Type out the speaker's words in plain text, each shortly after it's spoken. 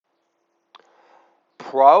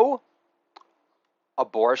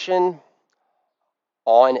pro-abortion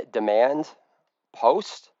on demand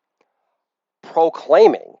post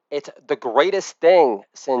proclaiming it's the greatest thing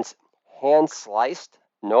since hand-sliced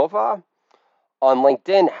Nova on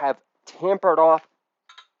LinkedIn have tampered off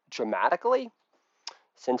dramatically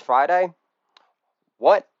since Friday.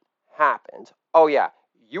 What happened? Oh yeah,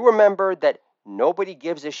 you remember that nobody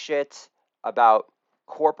gives a shit about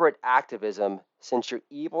corporate activism since your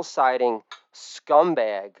evil-siding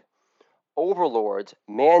scumbag overlords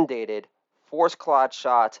mandated forced clot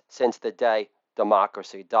shots since the day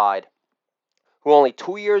democracy died, who only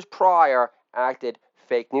 2 years prior acted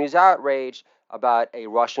fake news outrage about a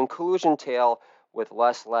Russian collusion tale with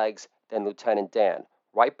less legs than Lieutenant Dan.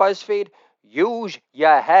 Right, BuzzFeed? Use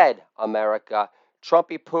your head, America.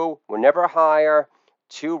 Trumpy poo will never hire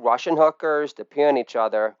two Russian hookers to pee on each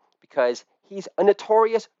other because he's a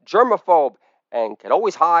notorious germaphobe and could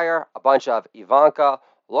always hire a bunch of Ivanka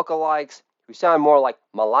lookalikes who sound more like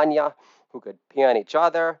Melania, who could pee on each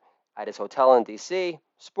other at his hotel in D.C.,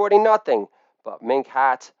 sporting nothing but mink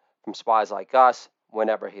hats from Spies Like Us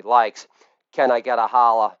whenever he likes. Can I get a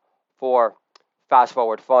holla for Fast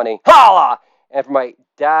Forward Funny? Holla! And for my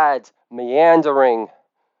dad's meandering,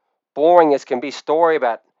 boring as can be story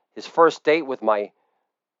about his first date with my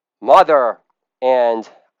mother and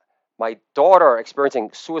my daughter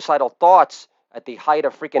experiencing suicidal thoughts at the height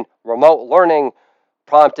of freaking remote learning,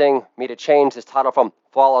 prompting me to change this title from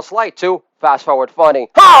Flawless Light to Fast Forward Funny.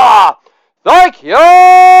 Holla! Thank you!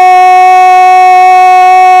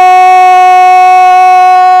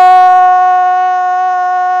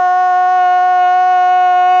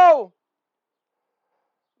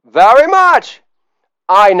 Very much.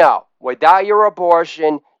 I know, without your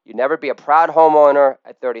abortion, you'd never be a proud homeowner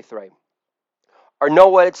at 33. Or know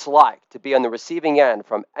what it's like to be on the receiving end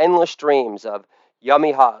from endless dreams of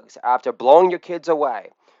yummy hugs after blowing your kids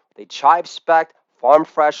away with a chive-specked,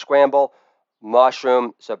 farm-fresh scramble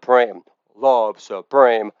mushroom supreme. Love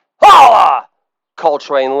supreme. Holla!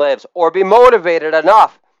 Coltrane lives. Or be motivated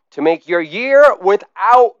enough to make your year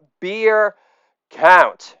without beer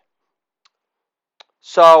count.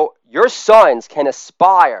 So your sons can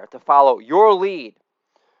aspire to follow your lead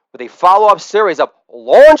with a follow-up series of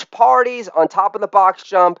launch parties on top of the box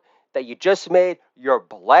jump that you just made your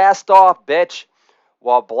blast-off bitch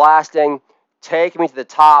while blasting Take Me to the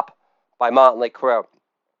Top by Motley Crue.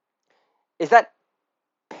 Is that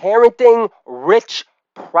parenting rich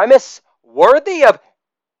premise worthy of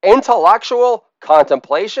intellectual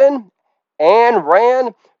contemplation? Ayn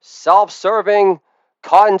Rand, self-serving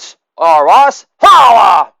cunts are us?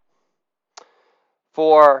 Holla!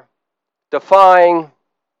 For defying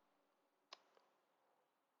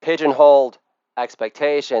pigeonholed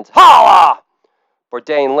expectations. Holla!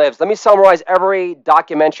 Bourdain lives. Let me summarize every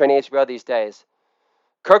documentary on HBO these days.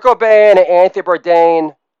 Kurt Cobain and Anthony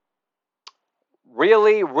Bourdain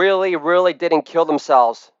really didn't kill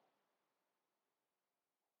themselves.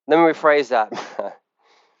 Let me rephrase that.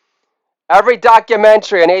 Every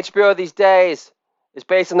documentary on HBO these days is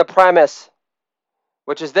based on the premise,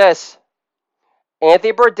 which is this.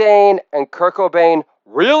 Anthony Bourdain and Kurt Cobain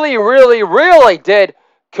really did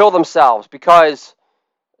kill themselves because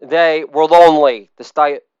they were lonely,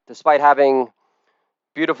 despite having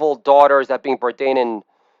beautiful daughters, that being Bourdain and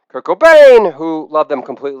Kurt Cobain, who loved them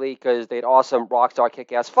completely because they had awesome rock star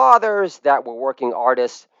kick-ass fathers that were working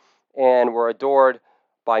artists and were adored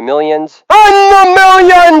by millions. And the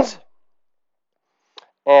millions!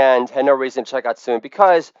 And had no reason to check out soon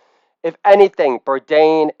because, if anything,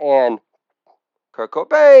 Bourdain and Kurt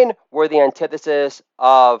Cobain were the antithesis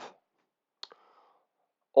of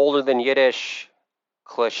older than Yiddish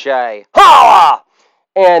cliche. Holla!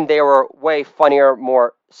 And they were way funnier,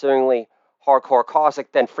 more seemingly hardcore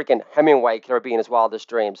caustic than freaking Hemingway could ever be in his wildest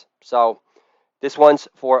dreams. So, this one's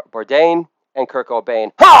for Bourdain and Kurt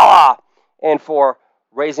Cobain. Holla! And for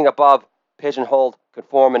raising above pigeonholed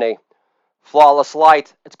conformity. Flawless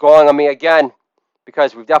Light, it's growing on me again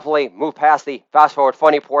because we've definitely moved past the fast forward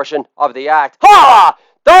funny portion of the act. Holla!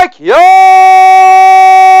 Thank you!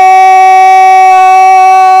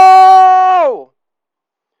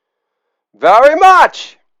 Very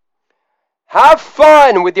much. Have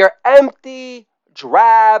fun with your empty,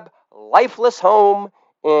 drab, lifeless home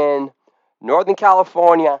in Northern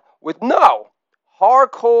California with no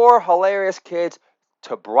hardcore, hilarious kids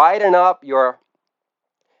to brighten up your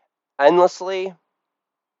endlessly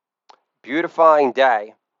beautifying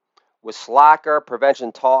day with slacker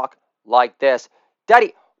prevention talk like this.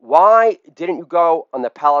 Daddy, why didn't you go on the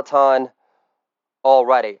Peloton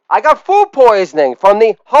already? I got food poisoning from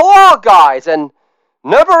the halal guys and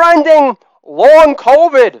never-ending long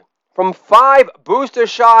COVID from 5 booster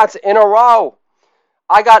shots in a row.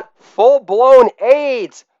 I got full-blown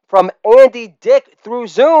AIDS from Andy Dick through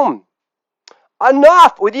Zoom.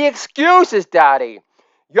 Enough with the excuses, Daddy.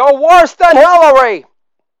 You're worse than Hillary.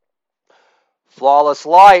 Flawless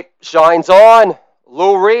light shines on.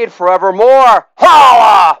 Lou Reed forevermore.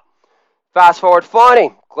 Holla! Fast forward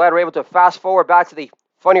funny. Glad we're able to fast forward back to the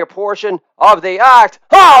funnier portion of the act.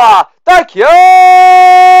 Holla! Thank you!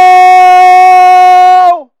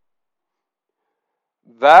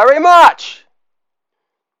 Very much.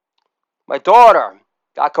 My daughter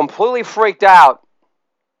got completely freaked out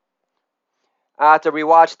after we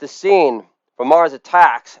watched the scene from Mars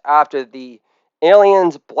Attacks after the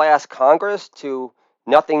aliens blast Congress to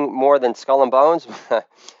nothing more than skull and bones.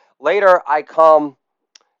 Later, I calm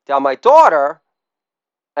down my daughter,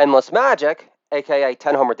 Endless Magic, aka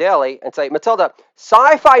 10 Homer Daily, and say, Matilda,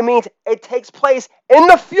 sci-fi means it takes place in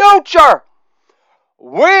the future.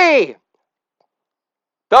 We,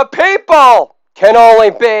 the people, can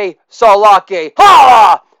only be so lucky.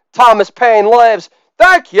 Ha! Thomas Paine lives.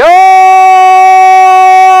 Thank you!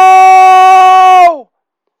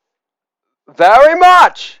 Very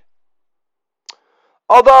much.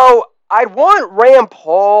 Although I'd want Rand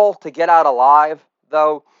Paul to get out alive,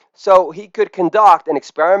 though, so he could conduct an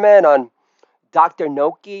experiment on Dr.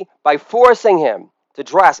 Noki by forcing him to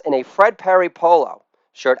dress in a Fred Perry polo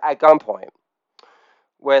shirt at gunpoint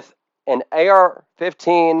with an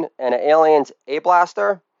AR-15 and an alien's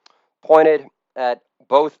A-blaster pointed at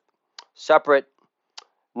both separate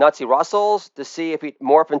Nazi Russells to see if he'd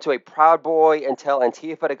morph into a Proud Boy and tell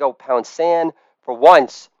Antifa to go pound sand for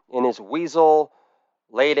once in his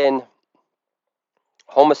weasel-laden,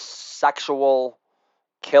 homosexual,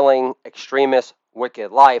 killing, extremist,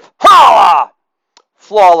 wicked life. Holla!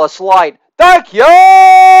 Flawless light. Thank you!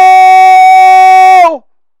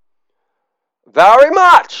 Very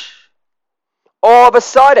much. All of a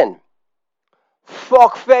sudden,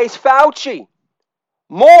 fuckface Fauci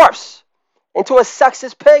morphs into a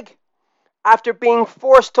sexist pig after being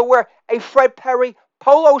forced to wear a Fred Perry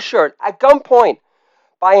polo shirt at gunpoint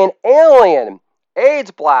by an alien AIDS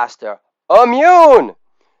blaster immune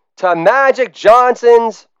to Magic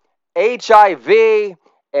Johnson's HIV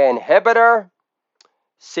inhibitor.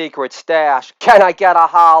 Secret stash. Can I get a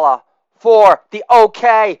holla for the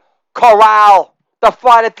OK Corral? The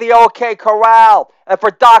fight at the OK Corral. And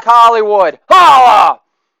for Doc Hollywood. Holla!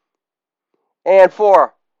 And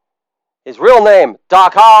for his real name,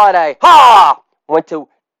 Doc Holliday. Holla! Went to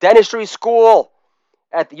dentistry school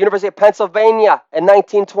at the University of Pennsylvania in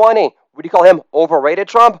 1920. Would you call him overrated,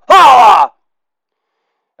 Trump? Holla!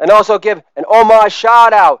 And also give an homage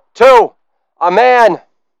shout out to a man.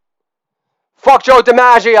 Fuck Joe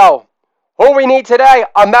DiMaggio. Who we need today?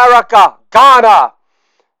 America, Ghana,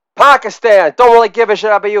 Pakistan. Don't really give a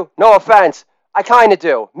shit about you. No offense. I kind of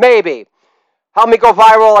do. Maybe. Help me go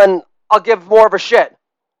viral and I'll give more of a shit.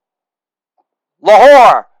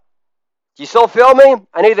 Lahore. Do you still feel me?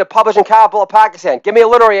 I need the publishing capital of Pakistan. Give me a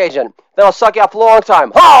literary agent. Then I'll suck you up for a long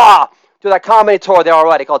time. Holla! Do that comedy tour there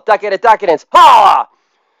already called Decade of Decadence. Holla!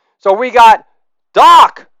 So we got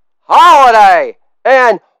Doc Holliday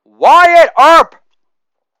and Wyatt Earp.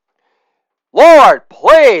 Lord,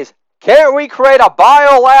 please, can't we create a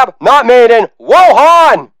biolab not made in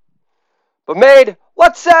Wuhan, but made,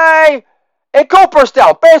 let's say, in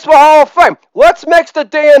Cooperstown, Baseball Hall of Fame? Let's mix the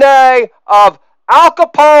DNA of Al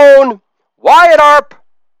Capone, Wyatt Earp.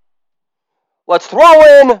 Let's throw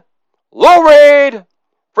in Lou Reed,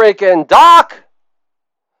 freaking Doc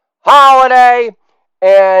Holliday,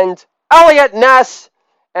 and Elliot Ness,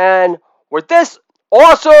 and with this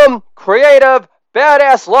awesome, creative,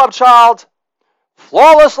 badass love child,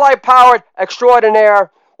 flawless light-powered extraordinaire,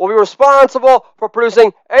 will be responsible for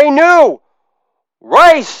producing a new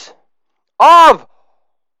race of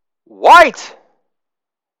white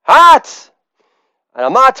hats. And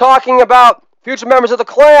I'm not talking about future members of the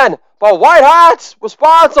Klan, but white hats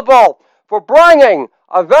responsible for bringing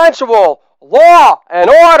eventual law and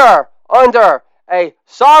order under a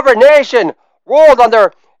sovereign nation ruled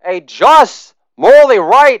under a just, morally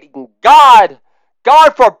right God.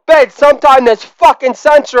 God forbid sometime this fucking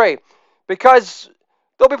century, because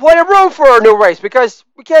there'll be plenty of room for a new race, because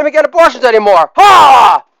we can't even get abortions anymore.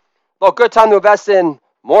 Ha! Well, good time to invest in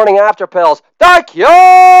morning after pills. Thank you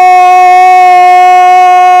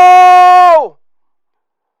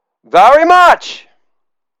very much.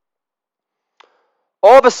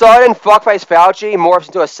 All of a sudden, fuckface Fauci morphs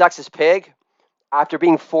into a sexist pig after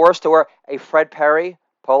being forced to wear a Fred Perry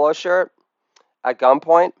polo shirt at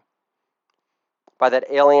gunpoint by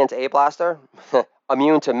that alien's A-blaster,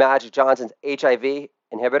 immune to Magic Johnson's HIV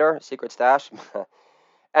inhibitor, secret stash.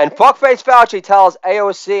 And fuckface Fauci tells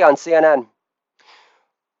AOC on CNN,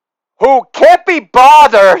 who can't be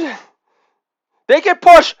bothered. They can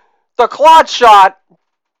push the clot shot,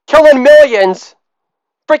 killing millions,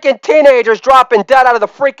 freaking teenagers dropping dead out of the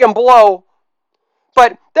freaking blue.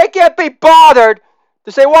 But they can't be bothered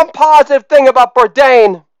to say one positive thing about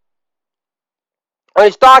Bourdain on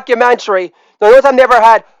his documentary. The only time they ever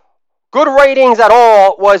had good ratings at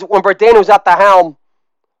all was when Bourdain was at the helm.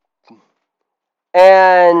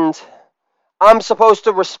 And I'm supposed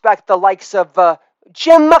to respect the likes of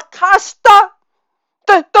Jim Acosta,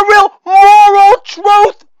 the real moral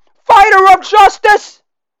truth fighter of justice.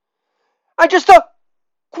 And just to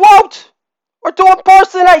quote or to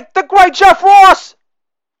impersonate the great Jeff Ross,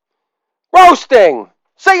 roasting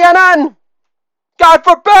CNN. God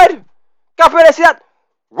forbid I see that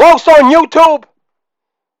roast on YouTube.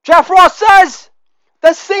 Jeff Ross says the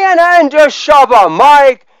CNN just shove a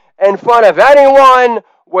mic in front of anyone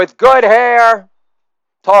with good hair.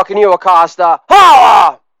 Talking to you, Acosta.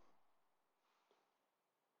 Holla!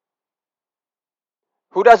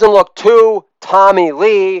 Who doesn't look too Tommy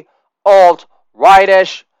Lee,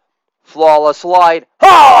 alt-rightish, flawless light.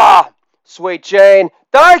 Holla! Sweet Jane,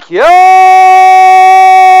 thank you!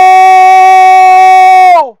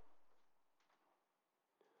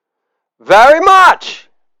 Very much.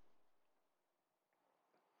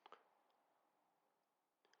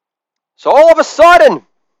 So all of a sudden,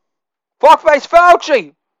 fuckface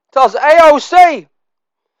Fauci tells AOC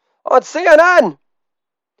on CNN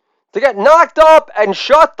to get knocked up and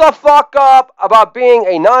shut the fuck up about being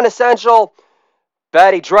a non-essential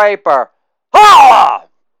Betty Draper. Holla!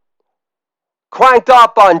 Cranked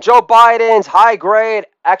up on Joe Biden's high-grade,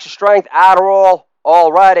 extra-strength Adderall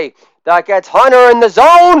already. That gets Hunter in the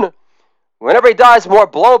zone whenever he does more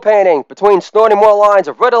blow painting between snorting more lines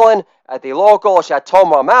of Ritalin at the local Chateau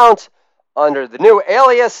Marmont under the new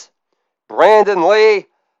alias Brandon Lee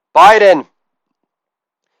Biden.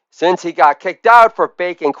 Since he got kicked out for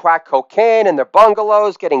baking crack cocaine in their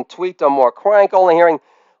bungalows, getting tweaked on more crank, only hearing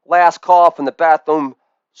last call from the bathroom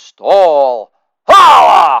stall.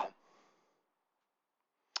 Holla!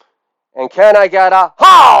 And can I get a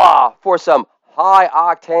holla for some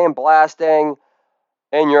high-octane blasting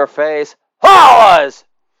in your face? Hollas!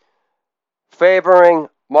 Favoring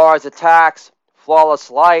Mars Attacks, Flawless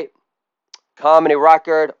Light, Comedy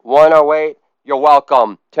Record, 108. You're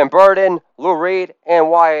welcome. Tim Burton, Lou Reed,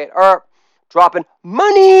 and Wyatt Earp dropping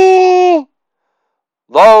money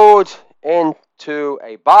loads into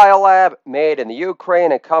a biolab made in the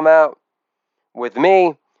Ukraine and come out with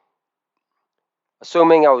me,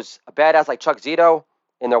 assuming I was a badass like Chuck Zito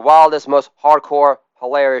in their wildest, most hardcore,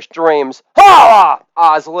 hilarious dreams. Holla!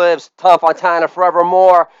 Oz lives, Tom Fontana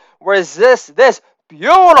forevermore. Resist this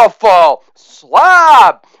beautiful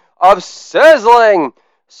slab of sizzling,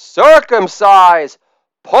 circumcised,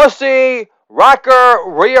 pussy, wrecker,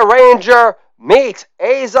 rearranger, meat,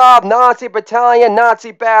 Azov, Nazi battalion,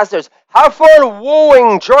 Nazi bastards. Have fun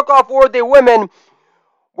wooing jerk-off-worthy women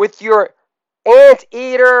with your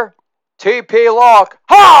anteater TP Lock.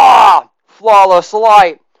 Ha! Flawless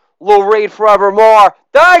Light. Lou Reed forevermore.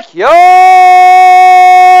 Thank you!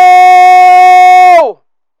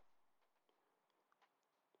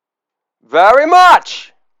 Very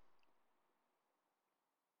much.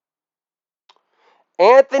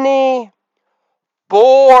 Anthony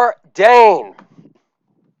Bourdain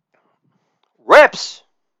rips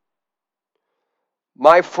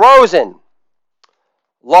my frozen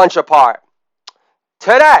lunch apart.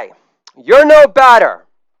 Today, you're no better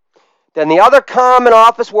than the other common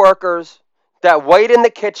office workers that wait in the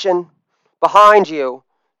kitchen behind you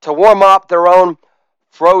to warm up their own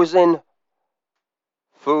frozen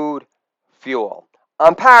food fuel.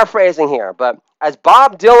 I'm paraphrasing here, but as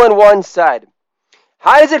Bob Dylan once said,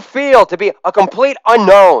 how does it feel to be a complete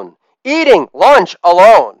unknown, eating lunch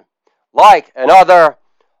alone, like another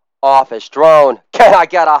office drone? Can I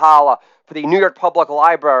get a holla for the New York Public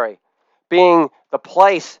Library being the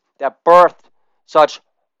place that birthed such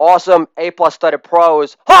awesome A-plus studded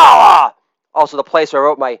prose? Holla! Also the place where I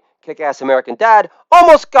wrote my Kick-Ass American Dad.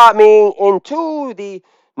 Almost got me into the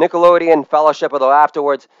Nickelodeon Fellowship, although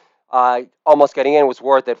afterwards, almost getting in was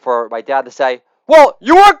worth it for my dad to say, well,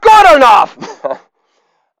 you weren't good enough!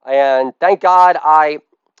 And thank God I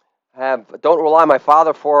don't rely on my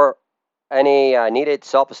father for any needed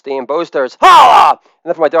self-esteem boosters. Holla! And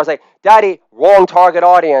then for my daughter, I say, Daddy, wrong target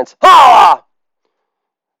audience. Holla!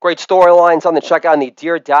 Great storyline, something to check out on the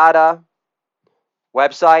Dear Dada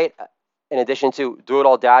website, in addition to Do It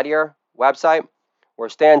All Daddier website, where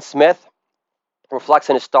Stan Smith reflects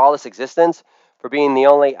on his starless existence for being the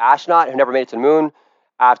only astronaut who never made it to the moon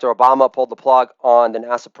after Obama pulled the plug on the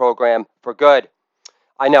NASA program for good.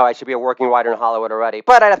 I know I should be a working writer in Hollywood already,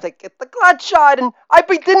 but I'd have to get the gut shot, and I'd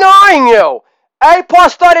be denying you.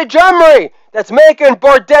 A-plus studied Gemry that's making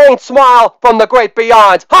Bourdain smile from the great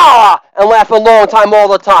beyond. Ha! And laugh a long time all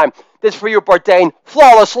the time. This for you, Bourdain.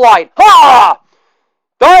 Flawless light. Ha!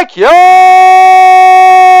 Thank you!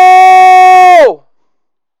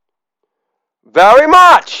 Very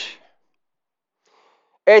much.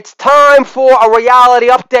 It's time for a reality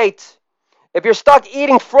update. If you're stuck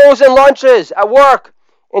eating frozen lunches at work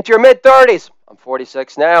into your mid-30s, I'm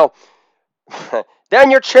 46 now,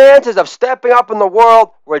 then your chances of stepping up in the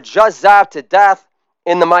world were just zapped to death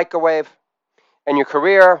in the microwave. And your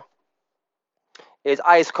career is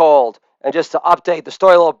ice cold. And just to update the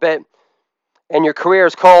story a little bit, and your career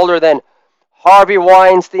is colder than Harvey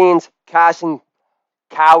Weinstein's casting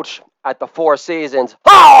couch at the Four Seasons.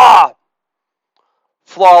 Ha!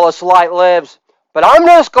 Flawless light lives. But I'm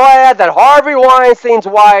just glad that Harvey Weinstein's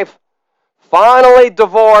wife finally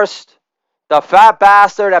divorced the fat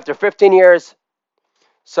bastard after 15 years.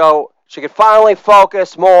 So she could finally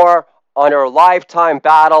focus more on her lifetime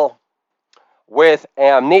battle with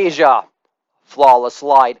amnesia. Flawless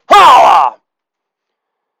light. Ha!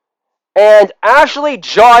 And Ashley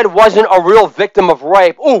Judd wasn't a real victim of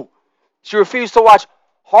rape. Ooh, she refused to watch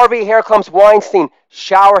Harvey Hairclumps Weinstein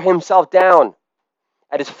shower himself down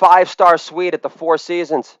at his 5-star suite at the Four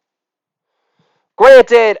Seasons.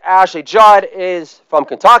 Granted, Ashley Judd is from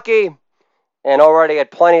Kentucky and already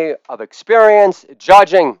had plenty of experience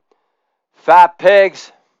judging fat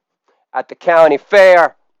pigs at the county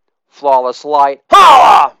fair. Flawless light.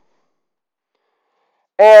 Ha!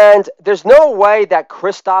 And there's no way that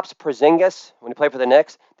Kristaps Porzingis, when he played for the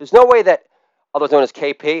Knicks, there's no way that, otherwise known as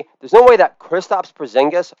KP, there's no way that Kristaps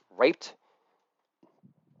Porzingis raped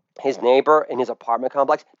his neighbor in his apartment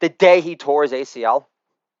complex the day he tore his ACL.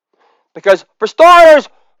 Because, for starters,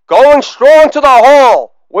 going strong to the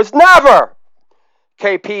hole was never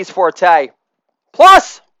KP's forte.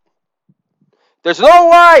 Plus, there's no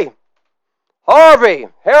way Harvey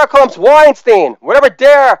Hairclumps Weinstein would ever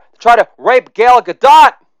dare to try to rape Gail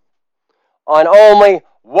Gadot on only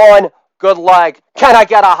one good leg. Can I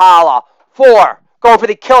get a holla? 4, going for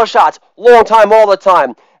the kill shots, long time, all the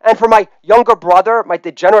time. And for my younger brother, my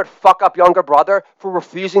degenerate fuck-up younger brother, for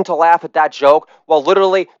refusing to laugh at that joke while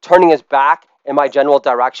literally turning his back in my general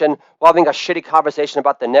direction while having a shitty conversation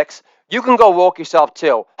about the Knicks, you can go woke yourself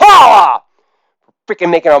too. Holla! Freaking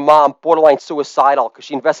making her mom borderline suicidal because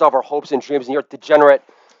she invested all of her hopes and dreams in your degenerate,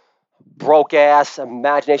 broke-ass,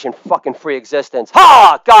 imagination-fucking-free existence.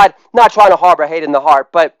 Ha! God, not trying to harbor hate in the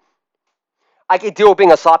heart, but I could deal with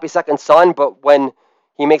being a sloppy second son, but when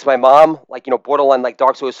he makes my mom, borderline,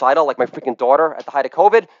 dark suicidal, like my freaking daughter at the height of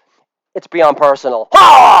COVID, it's beyond personal.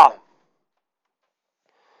 Ha!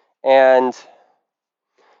 And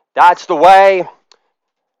that's the way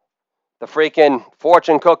the freaking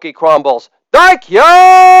fortune cookie crumbles. Thank you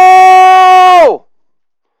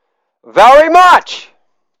very much.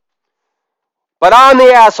 But I'm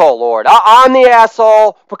the asshole, Lord. I'm the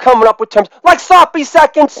asshole for coming up with terms like sloppy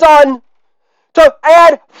second son to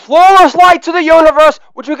add flawless light to the universe,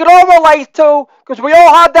 which we could all relate to, because we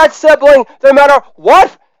all have that sibling, no matter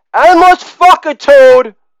what endless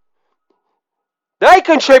fuckitude they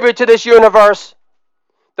contribute to this universe.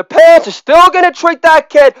 The parents are still going to treat that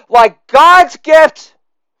kid like God's gift,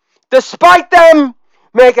 despite them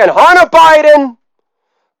making Hunter Biden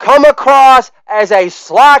come across as a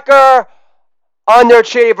slacker,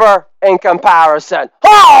 underachiever in comparison.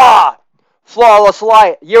 Ha! Flawless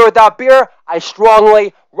light. Year without beer, I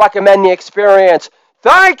strongly recommend the experience.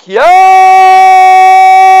 Thank you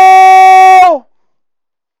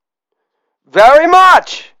very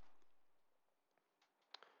much.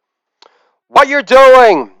 What you're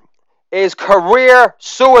doing is career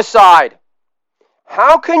suicide.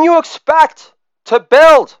 How can you expect to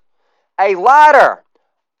build a ladder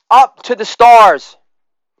up to the stars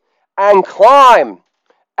and climb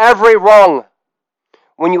every rung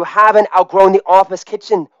when you haven't outgrown the office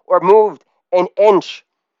kitchen or moved an inch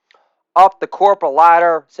up the corporate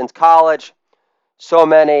ladder since college so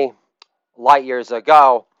many light years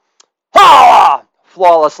ago? Ha!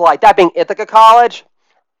 Flawless light. That being Ithaca College,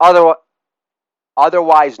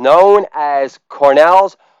 otherwise known as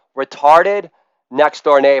Cornell's retarded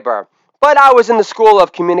next-door neighbor. But I was in the School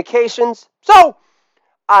of Communications, so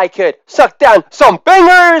I could suck down some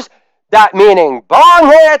bingers, that meaning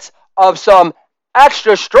bong hits of some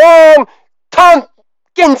extra strong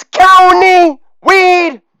Tompkins County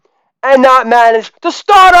weed, and not manage to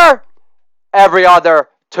stutter every other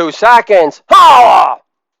 2 seconds. Ha!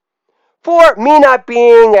 For me not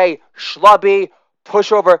being a schlubby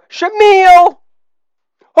pushover Shamil,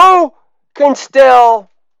 who can still,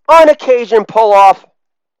 on occasion, pull off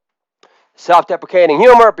self-deprecating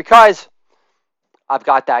humor because I've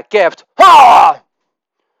got that gift. Ha!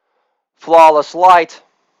 Flawless light.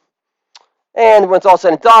 And when it's all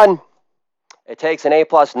said and done, it takes an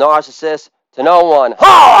A-plus narcissist to know one.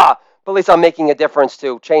 Ha! But at least I'm making a difference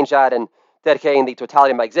to change that and dedicating the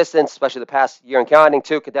totality of my existence, especially the past year and counting,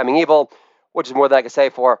 to condemning evil, which is more than I can say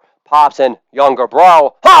for Pops and younger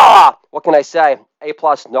bro. Ha! What can I say?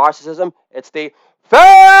 A-plus narcissism. It's the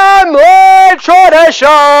family tradition.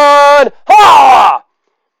 Ha!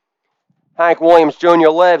 Hank Williams Jr.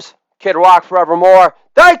 lives. Kid Rock forevermore.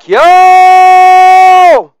 Thank you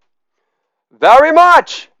very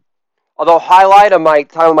much. Although highlight of my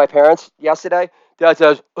time with my parents yesterday, Dad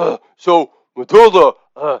says, so Matilda,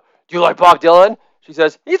 do you like Bob Dylan? She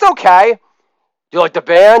says, he's okay. Do you like the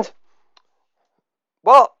band?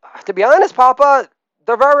 Well, to be honest, Papa,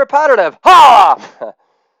 they're very repetitive. Ha!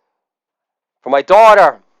 For my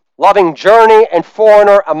daughter, loving Journey and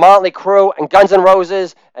Foreigner, A Motley Crue, and Guns N'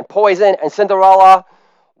 Roses, and Poison, and Cinderella,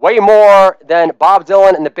 way more than Bob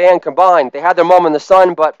Dylan and the band combined. They had their moment in the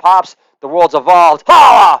sun, but Pops, the world's evolved.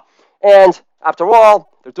 Ha! And after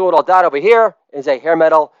all, the Do It All Dad over here is a hair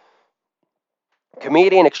metal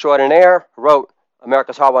comedian extraordinaire who wrote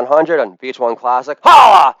America's Hot 100 on VH1 Classic.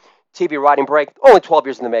 Ha! TV writing break, only 12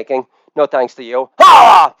 years in the making. No thanks to you.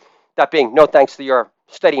 Ha! That being no thanks to your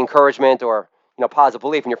steady encouragement or positive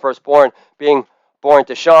belief in your firstborn being born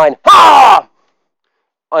to shine. Ha!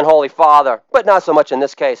 Unholy father, but not so much in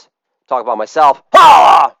this case. Talk about myself.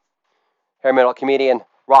 Ha! Hair metal comedian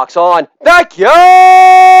rocks on. Thank you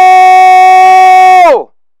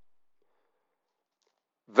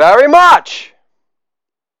very much.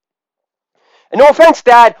 And no offense,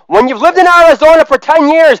 Dad, when you've lived in Arizona for 10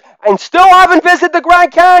 years and still haven't visited the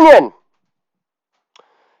Grand Canyon,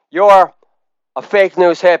 you're a fake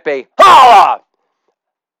news hippie. Holla!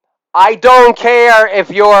 I don't care if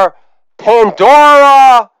your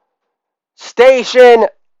Pandora station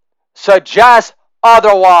suggests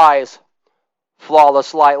otherwise.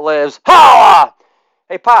 Flawless light lives. Holla!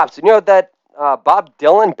 Hey, Pops, you know that Bob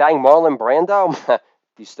Dylan banged Marlon Brando? Do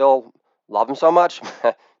you still love him so much?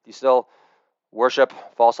 Do you still worship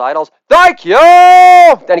false idols? Thank you!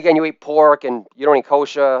 Then again, you eat pork and you don't eat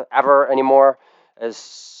kosher ever anymore. As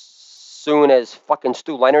soon as fucking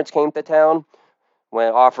Stu Leonard's came to town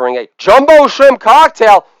when offering a jumbo shrimp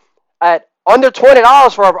cocktail at under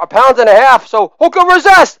 $20 for a pound and a half. So who can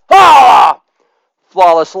resist? Ah!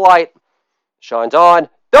 Flawless light shines on.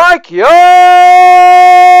 Thank you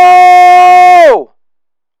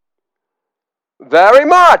very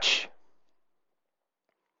much.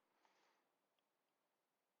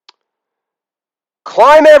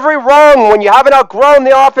 Climb every rung when you haven't outgrown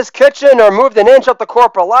the office kitchen or moved an inch up the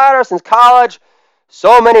corporate ladder since college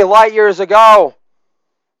so many light years ago.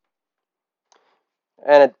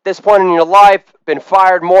 And at this point in your life, been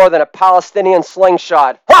fired more than a Palestinian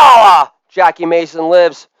slingshot. Ha! Jackie Mason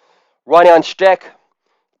lives, running on shtick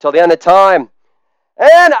till the end of time.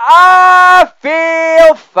 And I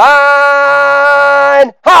feel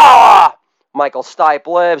fine. Ha! Michael Stipe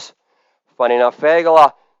lives. Funny enough,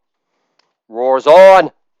 Fagala roars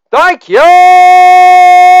on. Thank you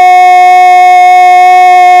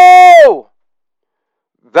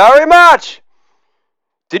very much.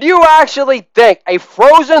 Did you actually think a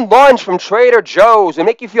frozen lunch from Trader Joe's would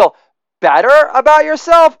make you feel better about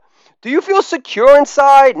yourself? Do you feel secure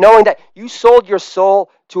inside knowing that you sold your soul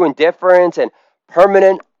to indifference and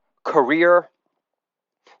permanent career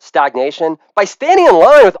stagnation by standing in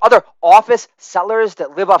line with other office sellers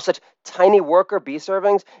that live off such tiny worker bee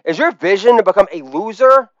servings? Is your vision to become a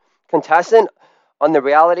loser contestant on the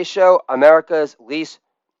reality show America's Least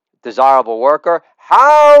Desirable Worker?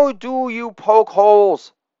 How do you poke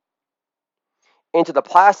holes into the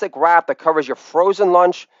plastic wrap that covers your frozen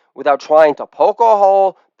lunch without trying to poke a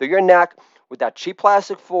hole through your neck with that cheap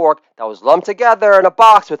plastic fork that was lumped together in a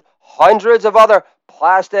box with hundreds of other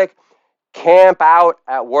plastic camp out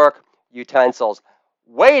at work utensils,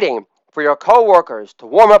 waiting for your coworkers to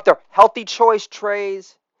warm up their healthy choice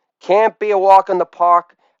trays? Can't be a walk in the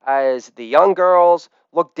park as the young girls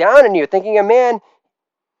look down on you, thinking, man,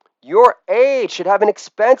 your age should have an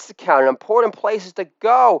expense account and important places to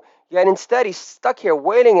go. Yet instead, he's stuck here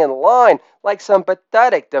waiting in line like some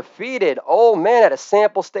pathetic, defeated old man at a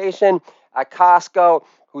sample station at Costco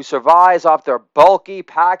who survives off their bulky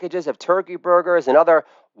packages of turkey burgers and other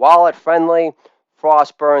wallet-friendly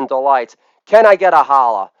frost-burn delights. Can I get a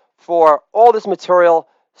holla for all this material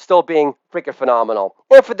still being freaking phenomenal,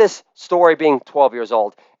 and for this story being 12 years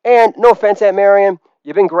old? And no offense, Aunt Marion,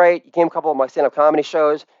 you've been great. You came to a couple of my stand-up comedy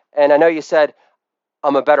shows, and I know you said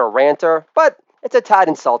I'm a better ranter, but it's a tad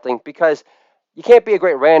insulting because you can't be a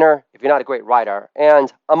great ranter if you're not a great writer,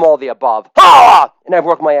 and I'm all the above. Ha! And I've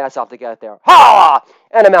worked my ass off to get there. Ha!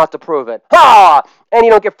 And I'm out to prove it. Ha! And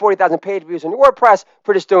you don't get 40,000 page views on your WordPress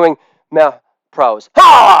for just doing meh prose.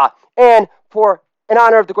 Ha! And for in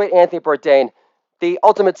honor of the great Anthony Bourdain, the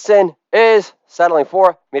ultimate sin is settling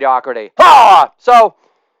for mediocrity. Ha! So,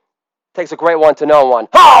 takes a great one to know one.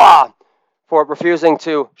 Ha! For refusing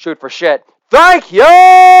to shoot for shit. Thank you!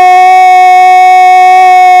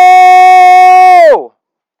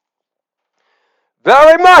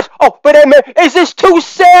 Very much. Oh, but is this too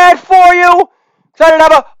sad for you? Because I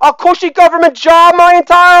didn't have a cushy government job my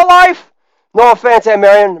entire life? No offense, Aunt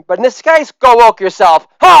Marion, but in this case, go woke yourself.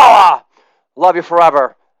 Ha! Love you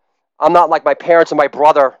forever. I'm not like my parents and my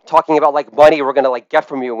brother talking about like money we're gonna like get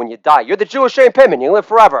from you when you die. You're the Jewish Shane Pittman. You live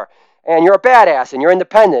forever, and you're a badass, and you're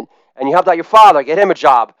independent, and you helped out your father get him a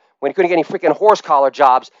job when he couldn't get any freaking horse collar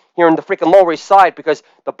jobs here in the freaking Lower East Side because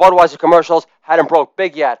the Budweiser commercials hadn't broke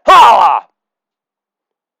big yet. Ha!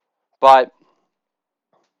 But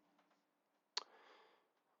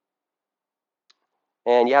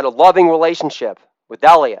and you had a loving relationship with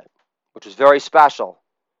Elliot, which was very special,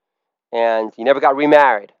 and you never got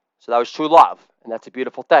remarried. So that was true love, and that's a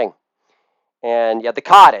beautiful thing. And you had the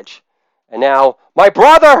cottage. And now my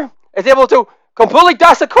brother is able to completely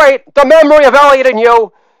desecrate the memory of Elliot and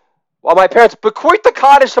you while my parents bequeath the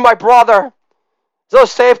cottage to my brother. There's no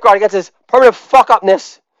safeguard against his permanent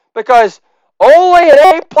fuck-upness because only an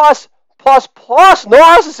A++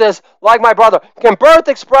 narcissist like my brother can birth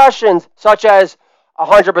expressions such as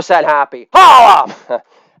 100% happy. Ha!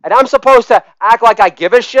 And I'm supposed to act like I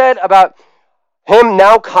give a shit about him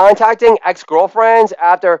now contacting ex-girlfriends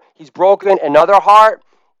after he's broken another heart,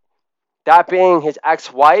 that being his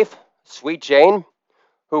ex-wife, Sweet Jane,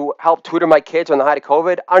 who helped tutor my kids when they had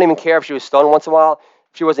COVID. I don't even care if she was stoned once in a while,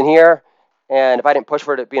 if she wasn't here, and if I didn't push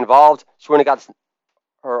for her to be involved, she wouldn't have got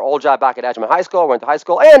her old job back at Edgemont High School, went to high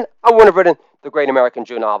school, and I wouldn't have written the Great American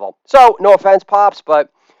Jew novel. So, no offense, Pops, but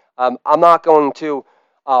I'm not going to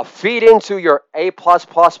feed into your A+++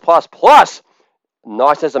 narcissism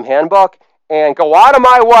handbook and go out of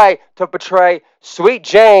my way to portray Sweet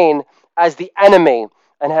Jane as the enemy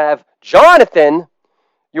and have Jonathan,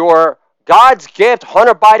 your God's gift,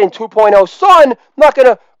 Hunter Biden 2.0 son, I'm not going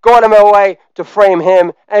to go out of my way to frame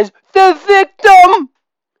him as the victim.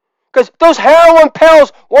 Because those heroin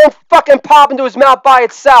pills won't fucking pop into his mouth by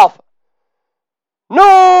itself.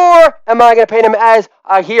 Nor am I going to paint him as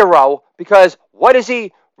a hero, because what has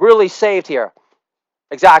he really saved here?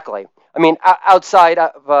 Exactly. I mean, outside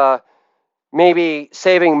of maybe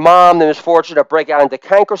saving mom the misfortune to break out into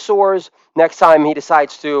canker sores next time he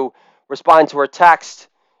decides to respond to her text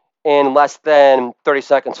in less than 30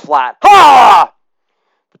 seconds flat. Ha!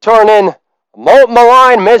 Turn in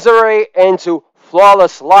malign misery into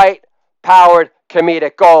flawless light powered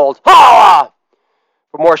comedic gold. Ha!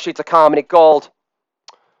 For more sheets of comedy gold,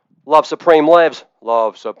 Love Supreme lives.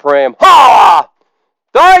 Love Supreme. Ha!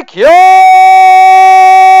 Thank you!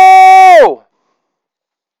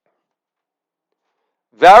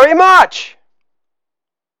 Very much.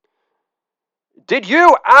 Did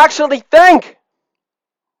you actually think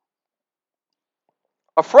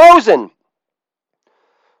a frozen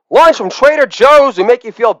lunch from Trader Joe's would make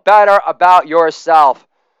you feel better about yourself?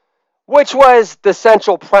 Which was the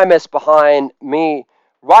central premise behind me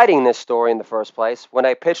writing this story in the first place. When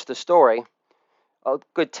I pitched the story, a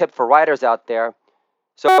good tip for writers out there.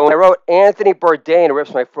 So when I wrote Anthony Bourdain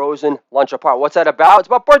rips my frozen lunch apart, what's that about? It's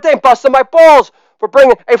about Bourdain busting my balls for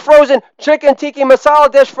bringing a frozen chicken tiki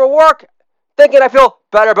masala dish for work, thinking I feel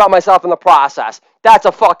better about myself in the process. That's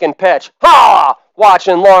a fucking pitch. Ha! Watch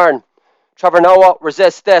and learn. Trevor Noah,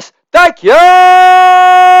 resist this. Thank you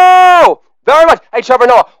very much. Hey, Trevor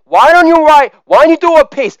Noah, why don't you do a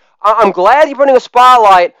piece? I'm glad you're putting a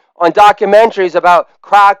spotlight on documentaries about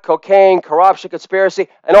crack, cocaine, corruption, conspiracy,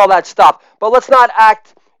 and all that stuff. But let's not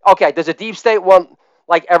act, okay, does a deep state want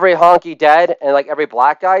like every honky dead and like every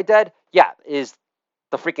black guy dead? Yeah, is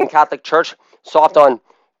the freaking Catholic Church soft on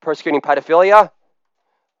persecuting pedophilia?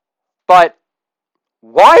 But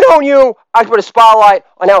why don't you actually put a spotlight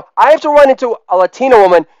on how I have to run into a Latina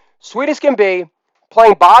woman, sweet as can be,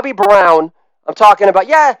 playing Bobby Brown. I'm talking about,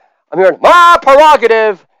 yeah, I'm hearing my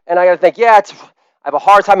prerogative, and I got to think, I have a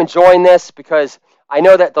hard time enjoying this because I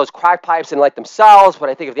know that those crack pipes didn't like themselves, but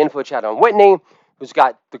I think of the influence she had on Whitney, who's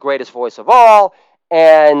got the greatest voice of all,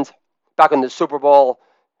 and back when the Super Bowl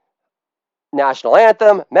national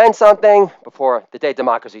anthem meant something, before the day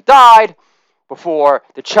democracy died, before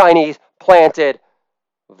the Chinese planted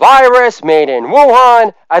virus made in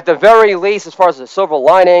Wuhan, at the very least, as far as the silver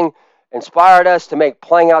lining, inspired us to make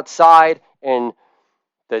playing outside in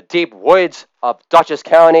the deep woods of Dutchess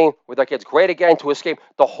County with our kids great again, to escape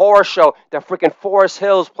the horror show that freaking Forest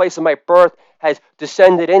Hills, place of my birth, has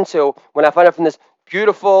descended into when I found out from this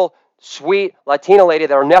beautiful, sweet Latina lady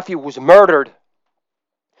that her nephew was murdered.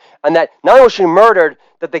 And that not only was she murdered,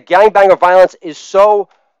 that the gangbanger violence is so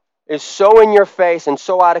in your face and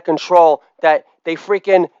so out of control that they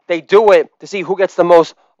do it to see who gets the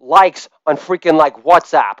most likes on freaking like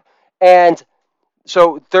WhatsApp. And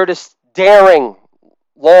so they're just daring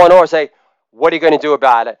law and order say, what are you going to do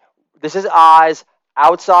about it? This is Oz,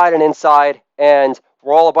 outside and inside, and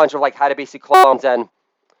we're all a bunch of like Haddabisi clones, and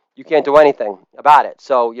you can't do anything about it.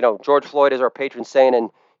 So, George Floyd is our patron saint, and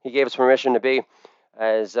he gave us permission to be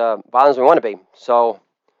as violent as we want to be. So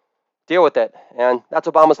deal with it. And that's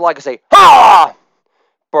Obama's legacy. Ha!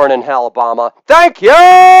 Burn in hell, Obama. Thank you!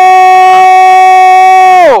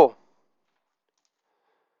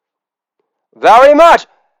 Very much.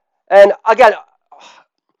 And again,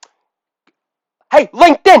 hey,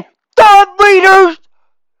 LinkedIn, thought leaders,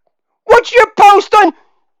 what's your post on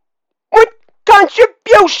what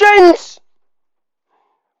contributions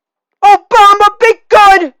Obama be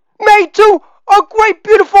good made to a great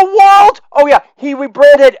beautiful world? Oh yeah, he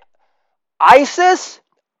rebranded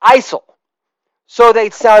ISIL, so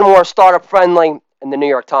they'd sound more startup friendly in the New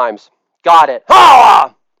York Times. Got it.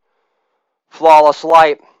 Ha! Flawless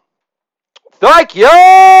light. Thank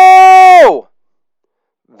you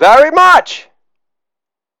very much.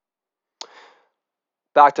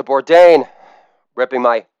 Back to Bourdain, ripping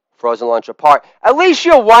my frozen lunch apart. At least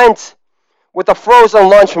you went with a frozen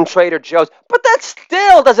lunch from Trader Joe's, but that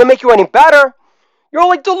still doesn't make you any better. You're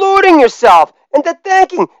only deluding yourself into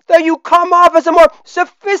thinking that you come off as a more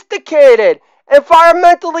sophisticated,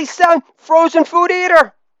 environmentally sound frozen food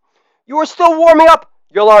eater. You are still warming up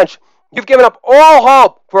your lunch. You've given up all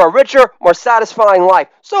hope for a richer, more satisfying life.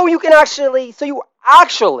 So you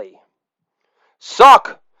actually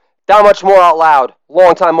suck that much more out loud,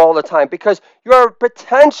 long time, all the time, because you're a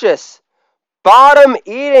pretentious,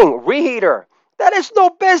 bottom-eating reheater that has no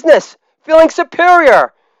business feeling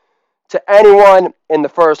superior to anyone in the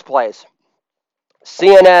first place.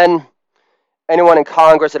 CNN, anyone in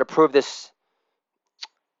Congress that approved this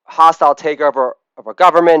hostile takeover of our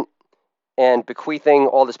government and bequeathing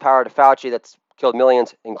all this power to Fauci that's killed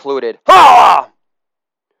millions included. Ha!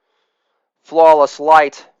 Flawless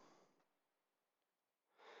light.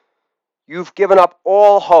 You've given up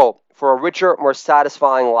all hope for a richer, more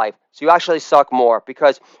satisfying life. So you actually suck more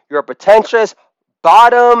because you're a pretentious,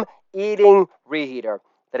 bottom-eating reheater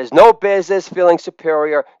that has no business feeling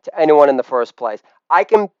superior to anyone in the first place. I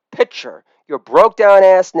can picture your broke-down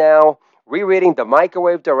ass now rereading the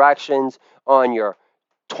microwave directions on your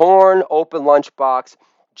torn open lunchbox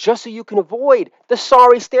just so you can avoid the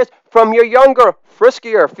sorry stares from your younger,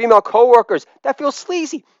 friskier female coworkers that feel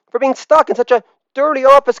sleazy for being stuck in such a dirty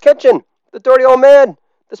office kitchen. The dirty old man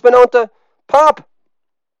that's been known to pop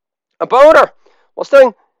a boner while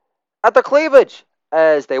sitting at the cleavage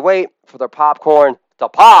as they wait for their popcorn to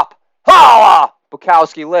pop. Ha!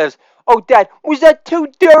 Bukowski lives. Oh, Dad, was that too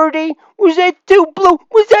dirty? Was that too blue?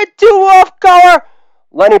 Was that too off-color?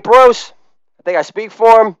 Lenny Bruce, I think I speak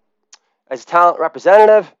for him as a talent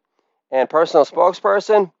representative and personal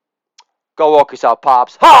spokesperson. Go walk yourself,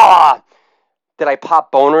 Pops. Ha! Did I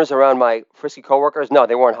pop boners around my frisky coworkers? No,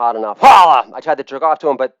 they weren't hot enough. Ha! I tried to jerk off to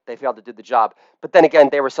them, but they failed to do the job. But then again,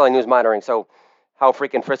 they were selling news monitoring, so how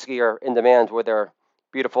freaking frisky or in demand with their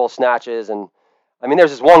beautiful snatches. And I mean, there's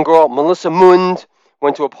this one girl, Melissa Mund,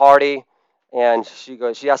 went to a party, and she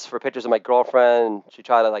asked for pictures of my girlfriend, and she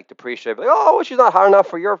tried to like depreciate, like, oh, well, she's not hot enough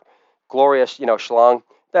for your glorious, schlong.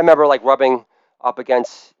 I remember like rubbing up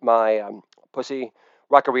against my pussy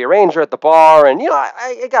record rearranger at the bar, and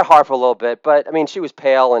it got hard for a little bit, but I mean, she was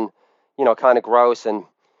pale and kind of gross, and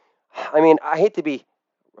I mean, I hate to be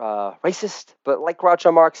racist, but like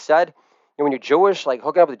Groucho Marx said, when you're Jewish, like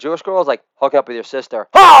hooking up with a Jewish girl is like hooking up with your sister.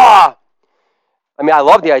 Ha! I mean, I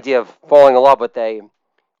love the idea of falling in love with a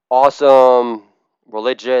awesome,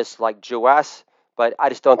 religious, like Jewess, but I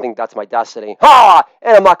just don't think that's my destiny. Ha!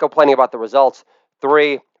 And I'm not complaining about the results.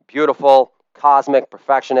 3 beautiful, cosmic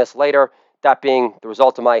perfectionists later, that being the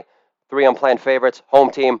result of my 3 unplanned favorites, home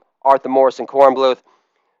team, Arthur Morrison Kornbluth,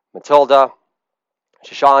 Matilda,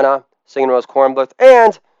 Shoshana, Singing Rose Kornbluth,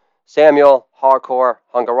 and Samuel, Hardcore,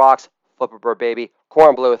 Hunger Rocks, Flipper Bird Baby,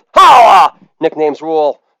 Kornbluth. Ha! Nicknames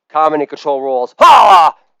rule, comedy control rules.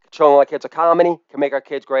 Ha! Controlling my kids' comedy can make our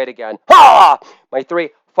kids great again. Ha! My 3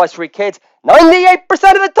 fuss-free kids, 98%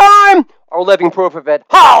 of the time, are living proof of it.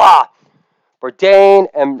 Ha! Bourdain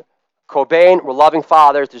and Cobain were loving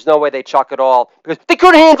fathers. There's no way they chuck it all because they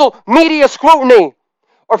couldn't handle media scrutiny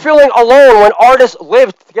or feeling alone when artists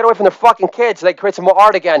lived to get away from their fucking kids so they create some more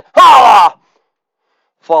art again. Holla!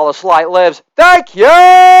 Flawless Light lives. Thank you!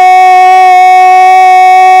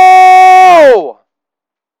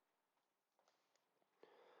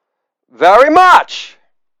 Very much.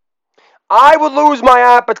 I would lose my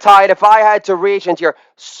appetite if I had to reach into your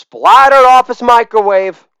splattered office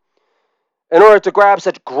microwave in order to grab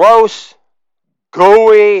such gross,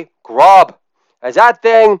 gooey grub. Has that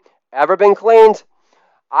thing ever been cleaned?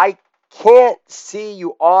 I can't see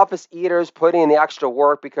you office eaters putting in the extra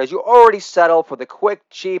work because you already settled for the quick,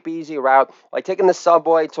 cheap, easy route, like taking the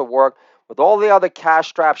subway to work with all the other cash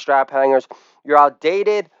strap hangers. Your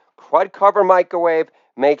outdated, crud-covered microwave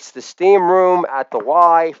makes the steam room at the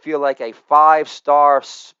Y feel like a 5-star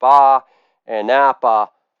spa in Napa.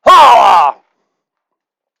 Holla!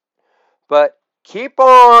 But keep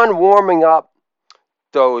on warming up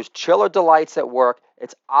those chiller delights at work.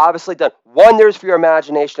 It's obviously done wonders for your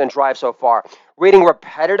imagination and drive so far. Reading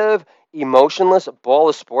repetitive, emotionless,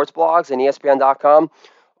 ball sports blogs and ESPN.com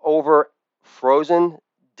over frozen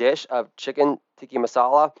dish of chicken tikka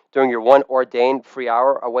masala during your one ordained free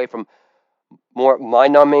hour away from more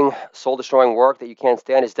mind-numbing, soul-destroying work that you can't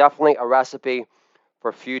stand is definitely a recipe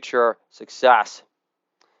for future success.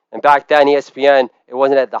 And back then, ESPN, it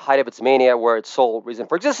wasn't at the height of its mania where its sole reason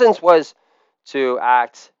for existence was to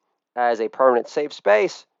act as a permanent safe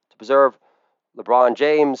space to preserve LeBron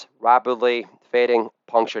James' rapidly fading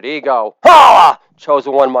punctured ego. Ha!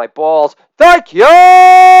 Chosen one, my balls. Thank you!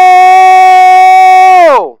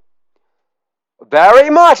 Very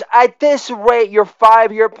much. At this rate, your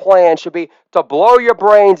 5-year plan should be to blow your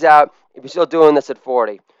brains out if you're still doing this at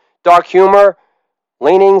 40. Dark humor,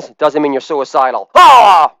 leanings, doesn't mean you're suicidal.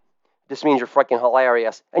 Ha! This means you're freaking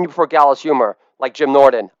hilarious. And you prefer gallows humor, like Jim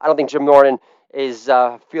Norton. I don't think Jim Norton is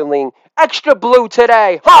feeling extra blue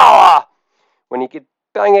today. Ha! When he could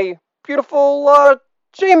bang a beautiful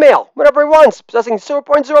Gmail whenever he wants, possessing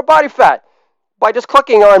 0.0 body fat by just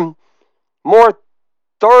clicking on more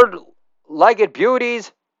third-legged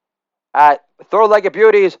beauties at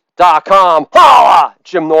thirdleggedbeauties.com. Ha!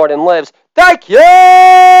 Jim Norton lives. Thank you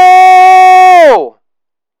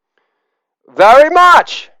very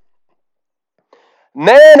much.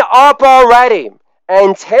 Man up already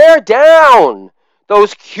and tear down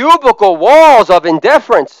those cubicle walls of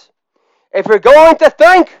indifference. If you're going to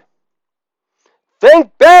think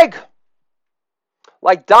big.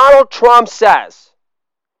 Like Donald Trump says.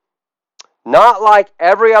 Not like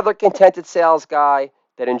every other contented sales guy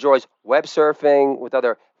that enjoys web surfing with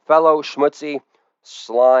other fellow schmutzy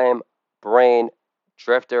slime brain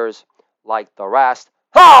drifters like the rest.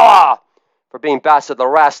 Ha! For being best of the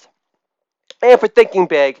rest. And for thinking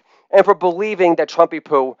big, and for believing that Trumpy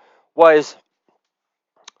Poo was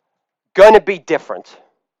going to be different.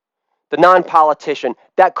 The non-politician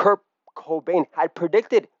that Kurt Cobain had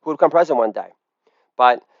predicted who would become president one day.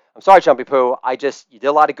 But I'm sorry, Trumpy Poo. You did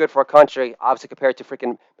a lot of good for our country. Obviously, compared to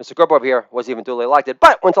freaking Mr. Gerber over here, wasn't even duly elected.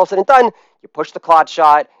 But when it's all said and done, you push the clot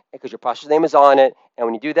shot because your precious name is on it. And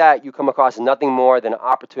when you do that, you come across as nothing more than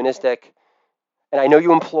opportunistic. And I know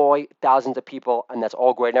you employ thousands of people, and that's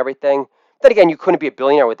all great and everything. Then again, you couldn't be a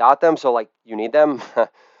billionaire without them, so, you need them.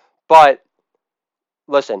 But,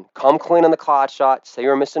 listen, come clean on the clot shot, say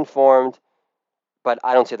you're misinformed, but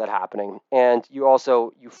I don't see that happening. And you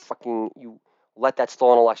also, you let that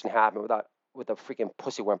stolen election happen with a freaking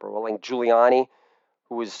pussy whimper. Well, like Giuliani,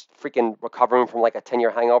 who was freaking recovering from, a 10-year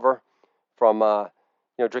hangover from,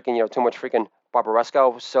 drinking, too much freaking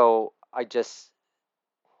Barbaresco. So,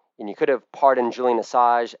 and you could have pardoned Julian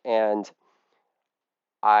Assange, and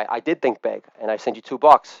I did think big, and I sent you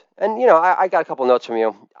 $2. And, I got a couple notes from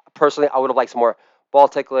you. Personally, I would have liked some more ball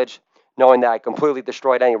ticklage, knowing that I completely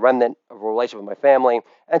destroyed any remnant of a relationship with my family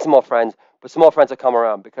and some old friends. But some old friends have come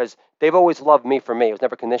around because they've always loved me for me. It was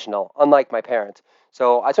never conditional, unlike my parents.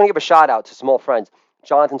 So I just want to give a shout out to some old friends.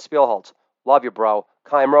 Jonathan Spielholtz, love you, bro.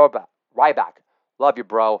 Chaim Ryback, love you,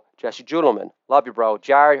 bro. Jesse Judelman, love you, bro.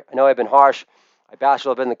 Jared, I know I've been harsh. I bash a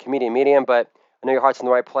little bit in the comedian medium, but I know your heart's in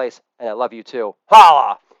the right place, and I love you too.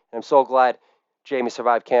 Holla! And I'm so glad Jamie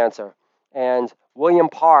survived cancer. And William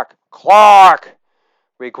Clark,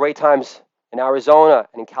 we had great times in Arizona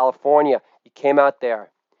and in California. You came out there.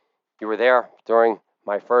 You were there during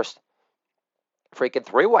my first freaking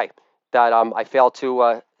three-way that I failed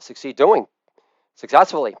to succeed doing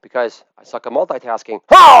successfully because I suck at multitasking.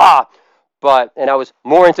 Holla! And I was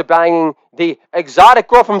more into banging the exotic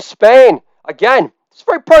girl from Spain. Again, it's a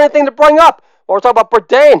very pertinent thing to bring up. We're talking about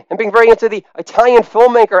Bourdain and being very into the Italian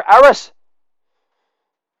filmmaker Eris.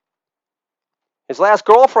 his last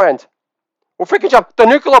girlfriend. Well, freaking jump. The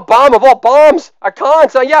nuclear bomb of all bombs. A con.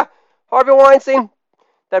 So, yeah, Harvey Weinstein,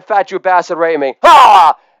 that fat Jew bastard raped me.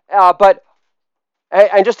 Ha!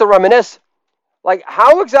 And just to reminisce, like,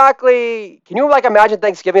 how exactly, can you, like, imagine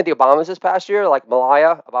Thanksgiving at the Obamas this past year? Like,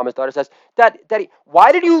 Malaya, Obama's daughter, says, Daddy,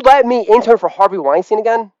 why did you let me intern for Harvey Weinstein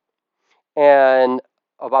again? And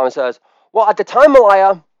Obama says, well, at the time,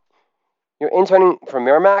 Malaya, you're interning for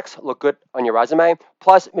Miramax, look good on your resume.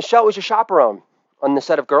 Plus, Michelle was your chaperone on the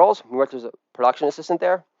set of Girls. We worked as a production assistant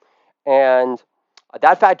there. And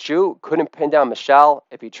that fat Jew couldn't pin down Michelle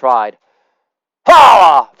if he tried.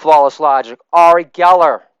 Ha! Flawless logic. Ari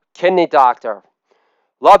Geller, kidney doctor.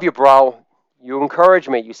 Love you, bro. You encourage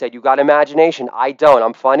me. You said you got imagination. I don't.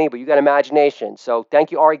 I'm funny, but you got imagination. So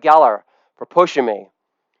thank you, Ari Geller, for pushing me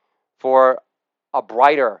for a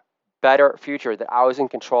brighter, better future that I was in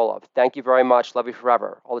control of. Thank you very much. Love you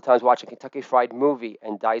forever. All the times watching Kentucky Fried Movie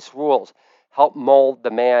and Dice Rules helped mold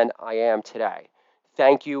the man I am today.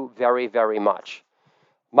 Thank you very, very much.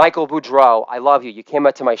 Michael Boudreau, I love you. You came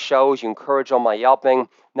out to my shows. You encouraged all my yelping.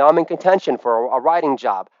 Now I'm in contention for a writing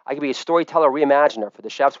job. I could be a storyteller reimaginer for the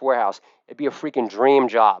Chef's Warehouse. It'd be a freaking dream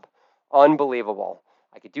job. Unbelievable.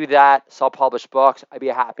 I could do that, self-published books. I'd be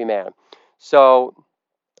a happy man. So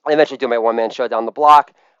I eventually do my one-man show down the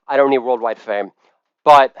block. I don't need worldwide fame.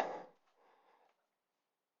 But,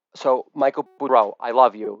 so Michael Boudreau, I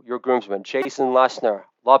love you. You're a groomsman. Jason Lesnar,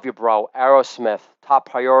 love you, bro. Aerosmith, top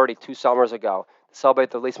priority 2 summers ago. To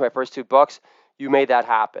celebrate the release of my first 2 books, you made that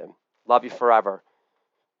happen. Love you forever.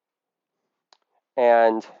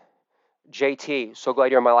 And JT, so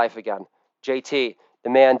glad you're in my life again. JT, the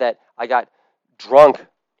man that I got drunk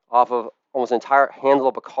off of almost an entire handle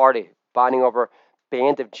of Bacardi, bonding over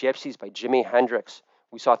Band of Gypsies by Jimi Hendrix.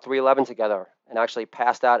 We saw 311 together and actually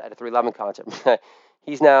passed out at a 311 concert.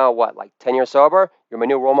 He's now, like 10 years sober? You're my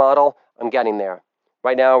new role model. I'm getting there.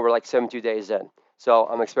 Right now, we're like 72 days in. So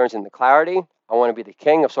I'm experiencing the clarity. I want to be the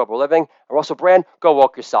king of sober living. And Russell Brand, go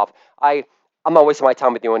woke yourself. I'm not wasting my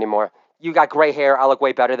time with you anymore. You got gray hair. I look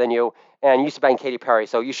way better than you. And you used to bang Katy Perry,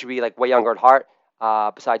 so you should be like way younger at heart,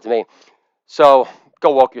 besides me. So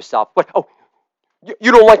go woke yourself. What? Oh,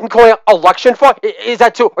 you don't like me calling out election fraud? Is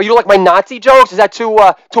that too? Or you don't like my Nazi jokes? Is that too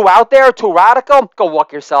out there? Too radical? Go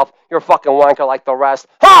woke yourself. You're a fucking wanker like the rest.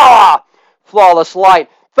 Ha! Flawless light.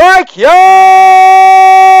 Thank you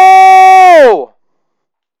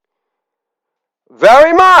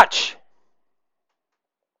very much.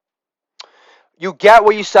 You get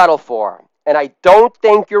what you settle for. And I don't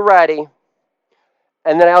think you're ready.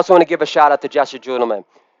 And then I also want to give a shout out to Jesse Judelman.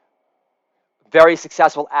 Very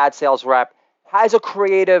successful ad sales rep. Has a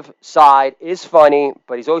creative side. Is funny.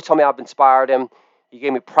 But he's always told me I've inspired him. He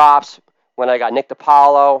gave me props when I got Nick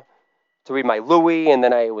DiPaolo to read my Louis. And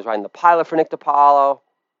then I was writing the pilot for Nick DiPaolo.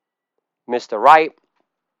 Mr. Right.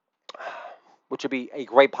 Which would be a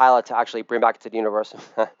great pilot to actually bring back to the universe.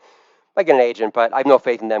 I get an agent, but I have no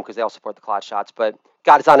faith in them because they all support the clot shots. But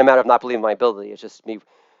God, it's not a matter of not believing my ability. It's just me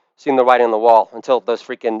seeing the writing on the wall until those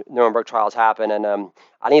freaking Nuremberg trials happen. And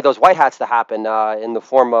I need those white hats to happen in the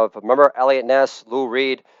form of, remember, Elliot Ness, Lou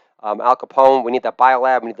Reed, Al Capone. We need that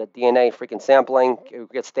biolab. We need that DNA freaking sampling. We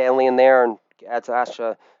get Stanley in there and add to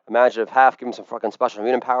Astra imaginative half. Give him some fucking special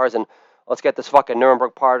mutant powers. And let's get this fucking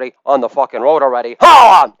Nuremberg party on the fucking road already.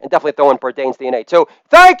 Ha! And definitely throw in Bourdain's DNA too.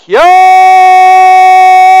 Thank you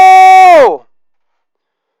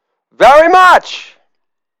very much.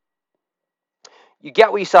 You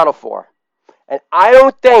get what you settle for. And I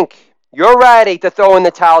don't think you're ready to throw in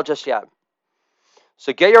the towel just yet.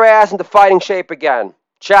 So get your ass into fighting shape again.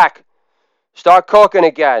 Check. Start cooking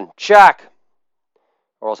again. Check.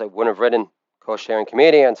 Or else I wouldn't have written Co-Sharing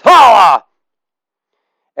Comedians. Ha!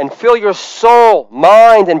 And fill your soul,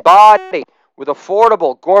 mind, and body with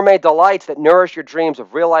affordable gourmet delights that nourish your dreams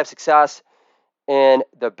of real-life success in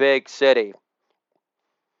the big city.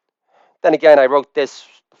 Then again, I wrote this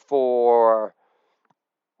for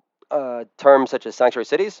terms such as sanctuary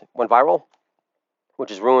cities, went viral, which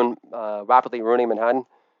is rapidly ruining Manhattan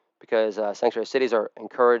because sanctuary cities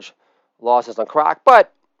encourage losses on crack.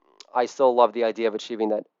 But I still love the idea of achieving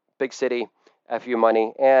that big city FU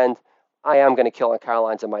money. And I am going to kill on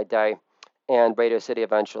Caroline's in my day and Radio City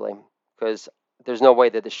eventually because there's no way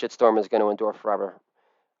that this shitstorm is going to endure forever.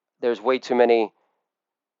 There's way too many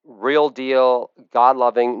real deal,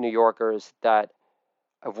 God-loving New Yorkers that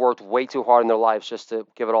have worked way too hard in their lives just to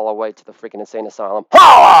give it all away to the freaking insane asylum.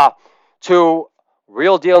 Ha! To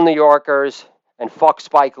real deal New Yorkers and fuck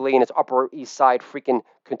Spike Lee and its Upper East Side freaking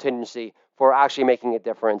contingency for actually making a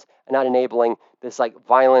difference and not enabling this like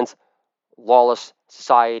violent, lawless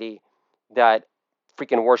society that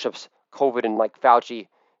freaking worships COVID and like Fauci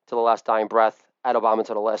to the last dying breath Add Obama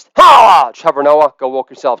to the list. Ha! Trevor Noah, go woke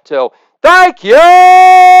yourself too. Thank you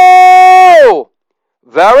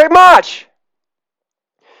very much.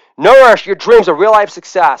 Nourish your dreams of real life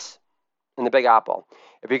success in the Big Apple.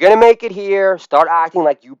 If you're going to make it here, start acting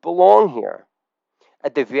like you belong here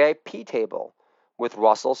at the VIP table with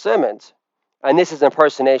Russell Simmons. And this is an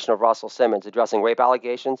impersonation of Russell Simmons addressing rape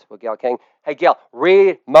allegations with Gayle King. Hey, Gayle,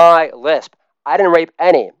 read my lisp. I didn't rape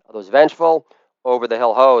any of those vengeful,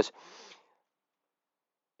 over-the-hill hoes.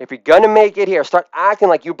 If you're going to make it here, start acting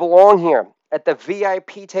like you belong here at the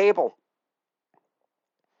VIP table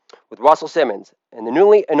with Russell Simmons and the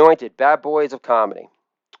newly anointed bad boys of comedy.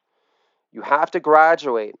 You have to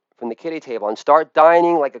graduate from the kiddie table and start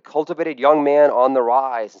dining like a cultivated young man on the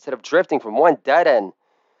rise instead of drifting from one dead-end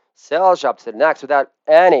sales job to the next without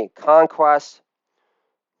any conquest.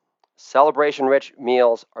 Celebration-rich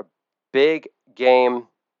meals are big game.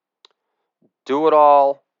 Do it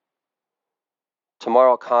all.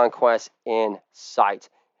 Tomorrow conquest in sight.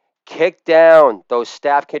 Kick down those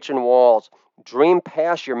staff kitchen walls. Dream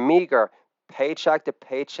past your meager paycheck to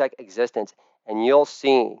paycheck existence, and you'll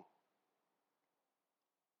see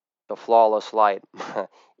the flawless light.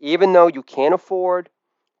 Even though you can't afford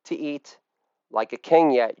to eat like a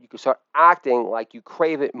king yet, you can start acting like you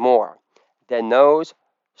crave it more than those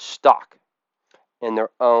stuck in their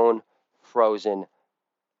own frozen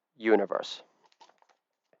universe.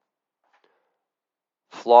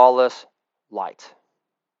 Flawless light.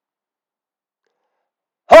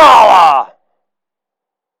 Holla!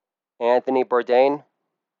 Anthony Bourdain,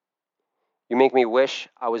 you make me wish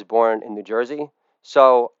I was born in New Jersey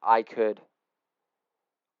so I could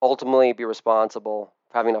ultimately be responsible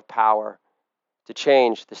for having enough power to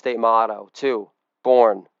change the state motto to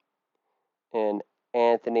born in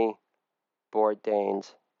Anthony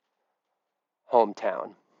Bourdain's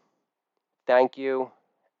hometown. Thank you,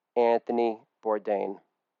 Anthony Bourdain,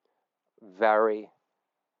 very,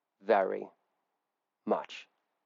 very much.